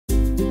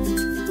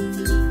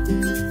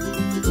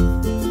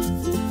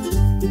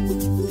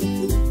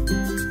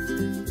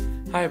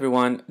Hi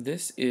everyone,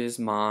 this is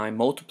my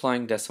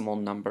multiplying decimal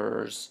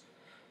numbers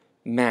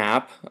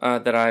map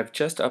that I've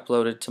just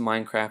uploaded to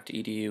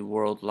MinecraftEdu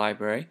World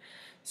Library.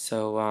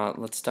 So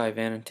let's dive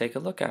in and take a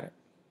look at it.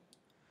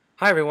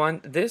 Hi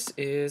everyone, this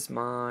is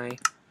my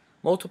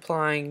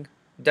multiplying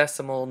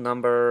decimal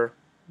number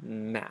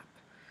map.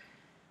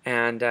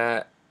 And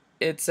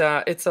it's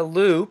a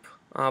loop,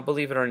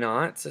 believe it or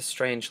not. It's a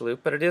strange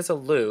loop, but it is a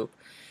loop.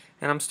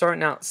 And I'm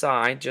starting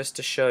outside just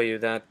to show you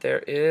that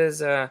there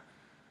is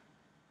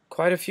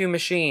quite a few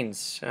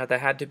machines that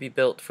had to be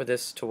built for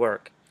this to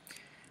work.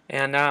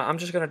 And I'm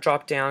just going to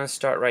drop down and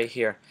start right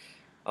here.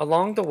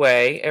 Along the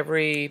way,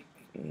 every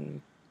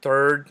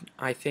third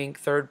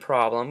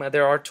problem,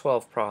 there are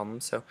 12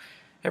 problems, so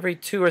every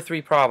 2 or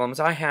 3 problems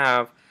I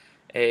have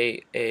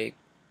a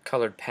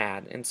colored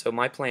pad. And so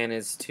my plan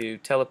is to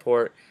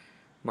teleport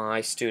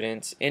my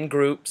students in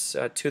groups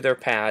to their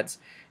pads,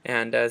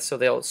 and so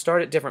they'll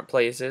start at different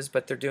places,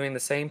 but they're doing the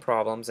same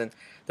problems and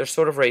they're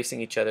sort of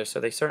racing each other, so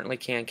they certainly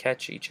can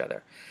catch each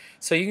other.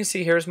 So you can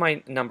see here's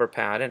my number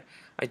pad, and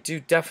I do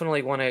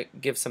definitely want to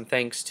give some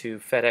thanks to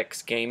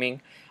FedEx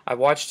Gaming. I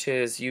watched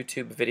his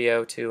YouTube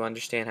video to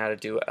understand how to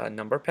do a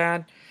number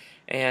pad,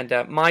 and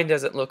mine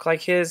doesn't look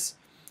like his.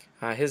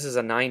 His is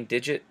a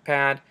 9-digit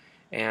pad,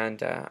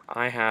 and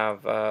I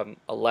have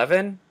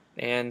 11.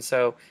 And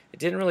so it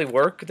didn't really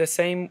work the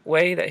same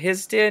way that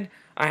his did.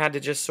 I had to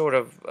just sort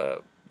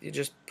of you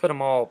just put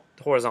them all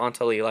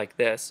horizontally like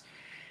this.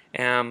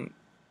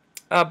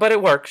 But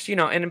it works, you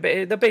know, and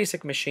the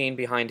basic machine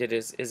behind it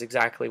is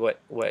exactly what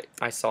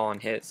I saw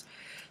on his.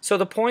 So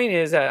the point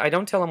is that I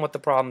don't tell them what the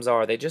problems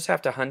are. They just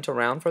have to hunt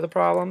around for the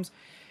problems,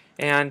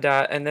 and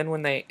then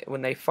when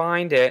they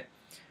find it,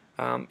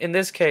 in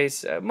this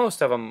case,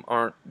 most of them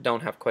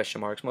don't have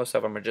question marks. Most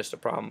of them are just a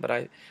problem.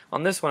 But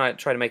on this one, I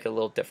try to make it a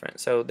little different.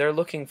 So they're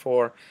looking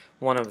for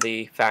one of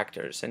the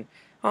factors, and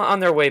on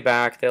their way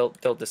back, they'll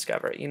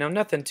discover it. You know,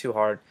 nothing too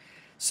hard.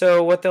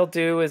 So what they'll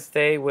do is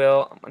they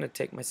will. I'm going to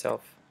take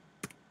myself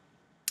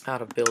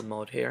out of build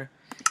mode here.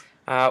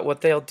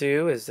 What they'll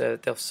do is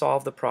they'll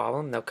solve the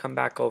problem. They'll come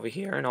back over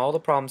here, and all the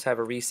problems have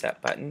a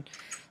reset button.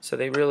 So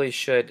they really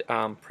should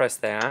press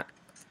that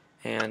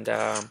and.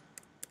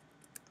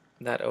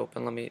 That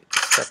open. Let me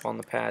step on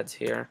the pads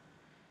here,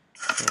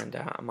 and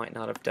I might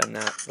not have done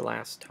that the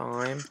last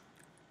time.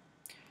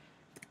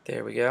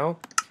 There we go,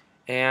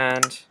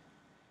 and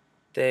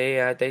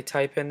they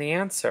type in the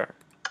answer.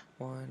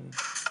 1,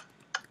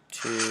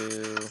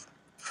 2,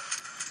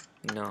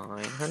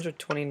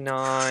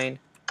 929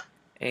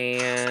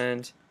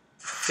 and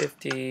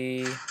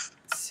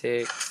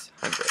 56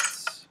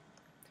 hundredths.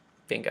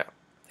 Bingo.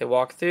 They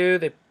walk through.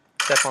 They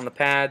step on the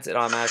pads. It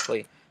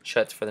automatically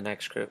shuts for the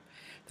next group.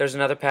 There's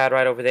another pad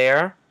right over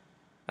there,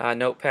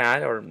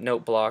 notepad, or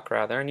note block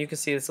rather, and you can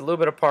see it's a little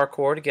bit of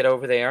parkour to get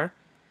over there,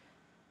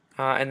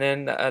 and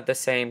then the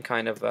same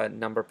kind of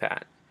number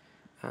pad.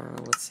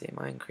 Let's see, am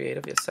I in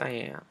creative? Yes, I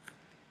am.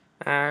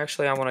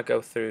 Actually, I want to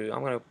go through,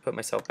 I'm going to put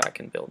myself back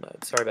in build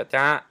mode. Sorry about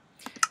that.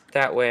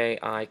 That way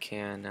I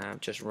can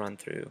just run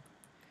through.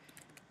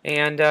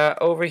 And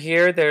over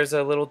here, there's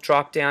a little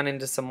drop down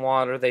into some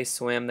water. They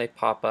swim, they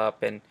pop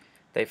up, and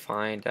they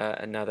find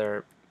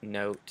another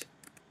note.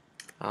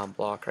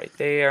 Block right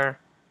there,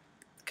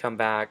 come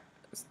back,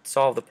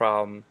 solve the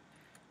problem,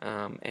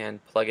 and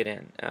plug it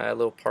in. A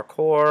little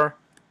parkour, a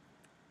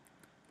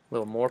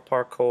little more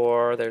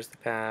parkour. There's the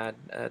pad,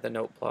 the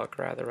note block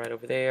rather, right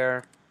over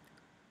there.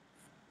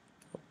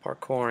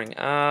 Parkouring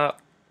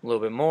up, a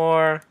little bit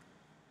more.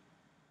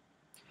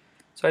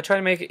 So I try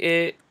to make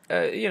it,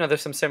 you know,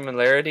 there's some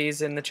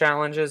similarities in the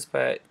challenges,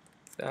 but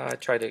I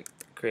try to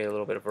create a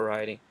little bit of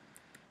variety.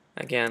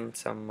 Again,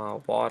 some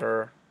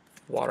water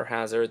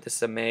hazard. This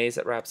is a maze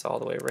that wraps all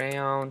the way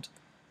around.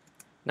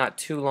 Not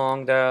too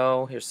long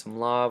though. Here's some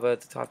lava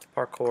to top to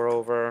parkour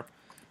over.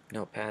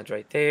 Notepads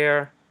right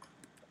there.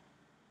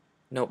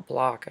 Note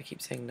block. I keep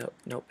saying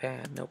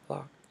notepad, note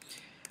block.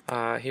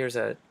 Here's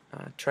a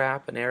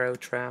trap, an arrow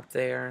trap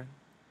there.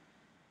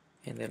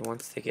 And then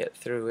once they get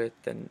through it,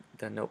 then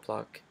the note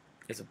block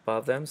is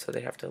above them, so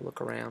they have to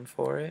look around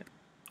for it.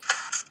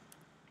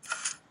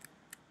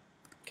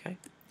 Okay.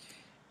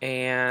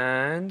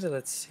 And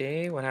let's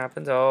see what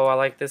happens. Oh, I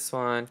like this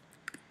one.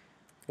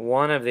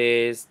 One of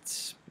these,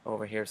 it's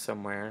over here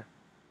somewhere.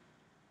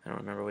 I don't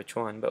remember which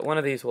one, but one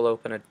of these will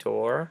open a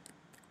door.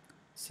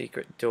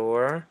 Secret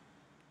door.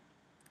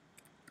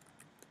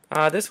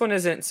 This one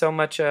isn't so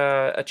much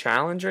a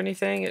challenge or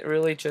anything. It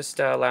really just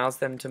allows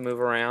them to move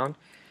around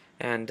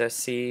and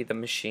see the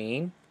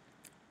machine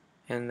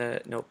and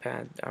the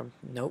notepad,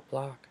 note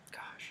block.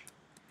 Gosh,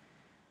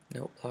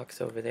 note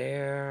block's over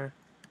there.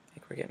 I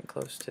think we're getting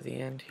close to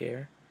the end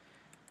here.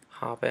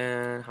 Hop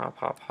in, hop,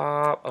 hop,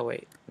 hop. Oh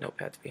wait,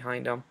 notepad's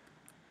behind them.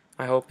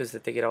 My hope is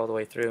that they get all the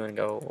way through and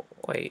go,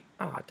 wait,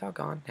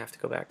 doggone, have to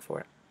go back for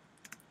it.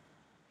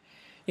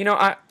 You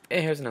know,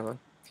 here's another one.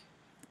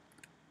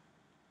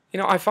 You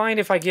know, I find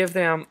if I give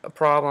them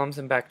problems,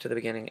 and back to the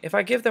beginning, if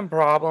I give them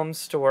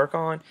problems to work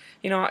on,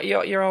 you know,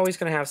 you're always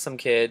going to have some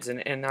kids,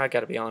 and I got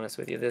to be honest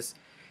with you, this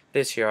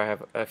year I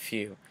have a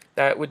few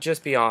that would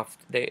just be off.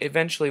 They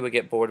eventually would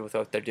get bored with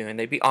what they're doing.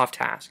 They'd be off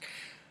task.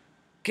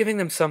 Giving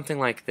them something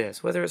like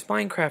this, whether it's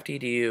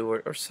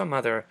MinecraftEdu or some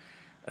other,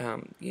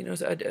 an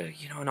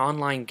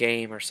online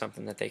game or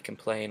something that they can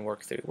play and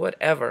work through.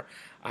 Whatever.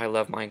 I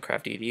love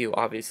MinecraftEdu,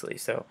 obviously,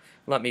 so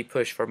let me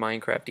push for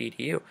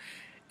MinecraftEdu.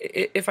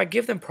 If I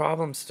give them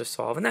problems to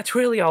solve, and that's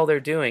really all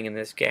they're doing in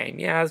this game.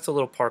 Yeah, it's a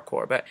little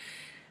parkour, but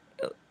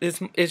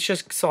it's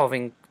just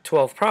solving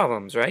 12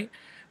 problems, right?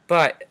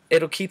 But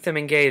it'll keep them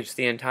engaged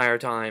the entire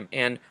time,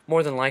 and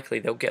more than likely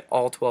they'll get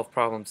all 12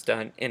 problems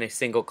done in a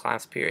single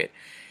class period.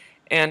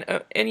 And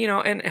you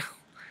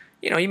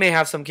may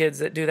have some kids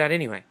that do that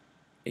anyway,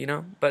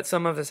 but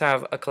some of us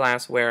have a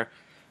class where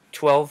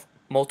 12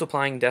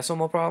 multiplying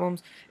decimal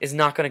problems is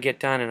not going to get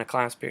done in a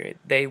class period.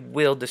 They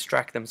will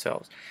distract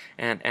themselves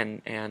and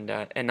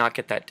not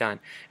get that done.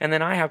 And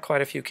then I have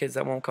quite a few kids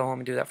that won't go home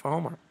and do that for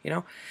homework,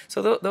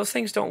 So those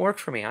things don't work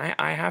for me.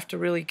 I have to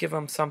really give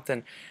them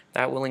something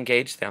that will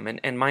engage them,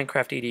 and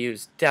MinecraftEdu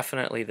is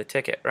definitely the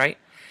ticket, right?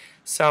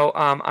 So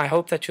I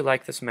hope that you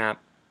like this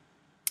map.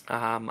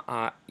 Again,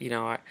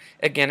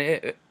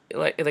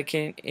 like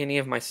in any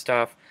of my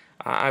stuff,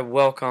 I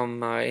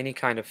welcome any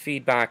kind of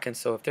feedback, and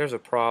so if there's a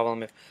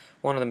problem, if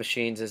one of the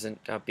machines isn't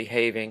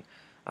behaving,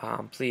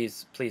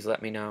 please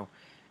let me know.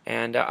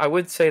 And I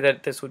would say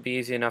that this would be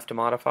easy enough to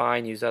modify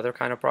and use other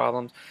kind of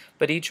problems,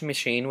 but each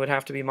machine would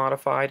have to be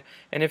modified.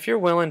 And if you're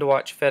willing to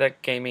watch FedEx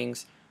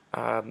Gaming's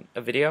a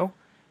video,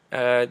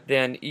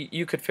 then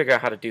you could figure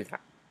out how to do that,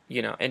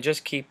 and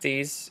just keep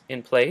these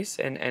in place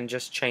and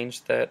just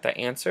change the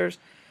answers.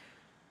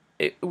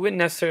 It wouldn't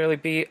necessarily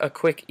be a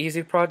quick,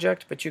 easy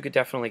project, but you could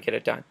definitely get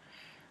it done.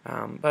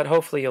 But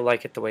hopefully you'll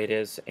like it the way it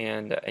is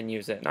and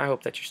use it. And I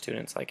hope that your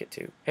students like it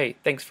too. Hey,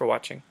 thanks for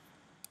watching.